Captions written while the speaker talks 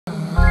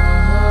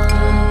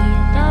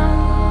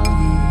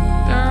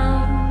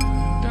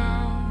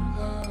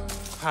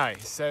Hi,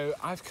 so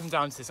I've come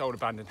down to this old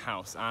abandoned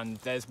house, and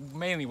there's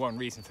mainly one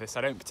reason for this.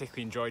 I don't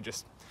particularly enjoy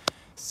just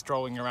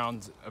strolling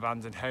around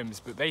abandoned homes,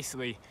 but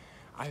basically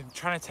I'm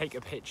trying to take a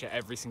picture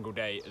every single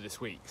day of this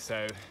week.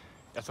 So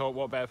I thought,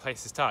 what better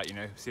place to start,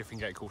 see if we can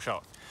get a cool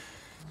shot.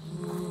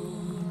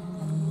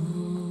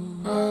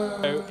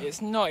 So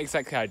it's not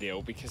exactly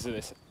ideal because of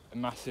this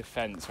massive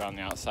fence around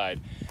the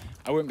outside.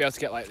 I wouldn't be able to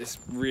get like this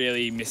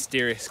really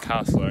mysterious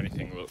castle or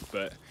anything look,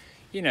 but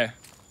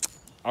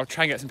I'll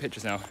try and get some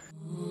pictures now.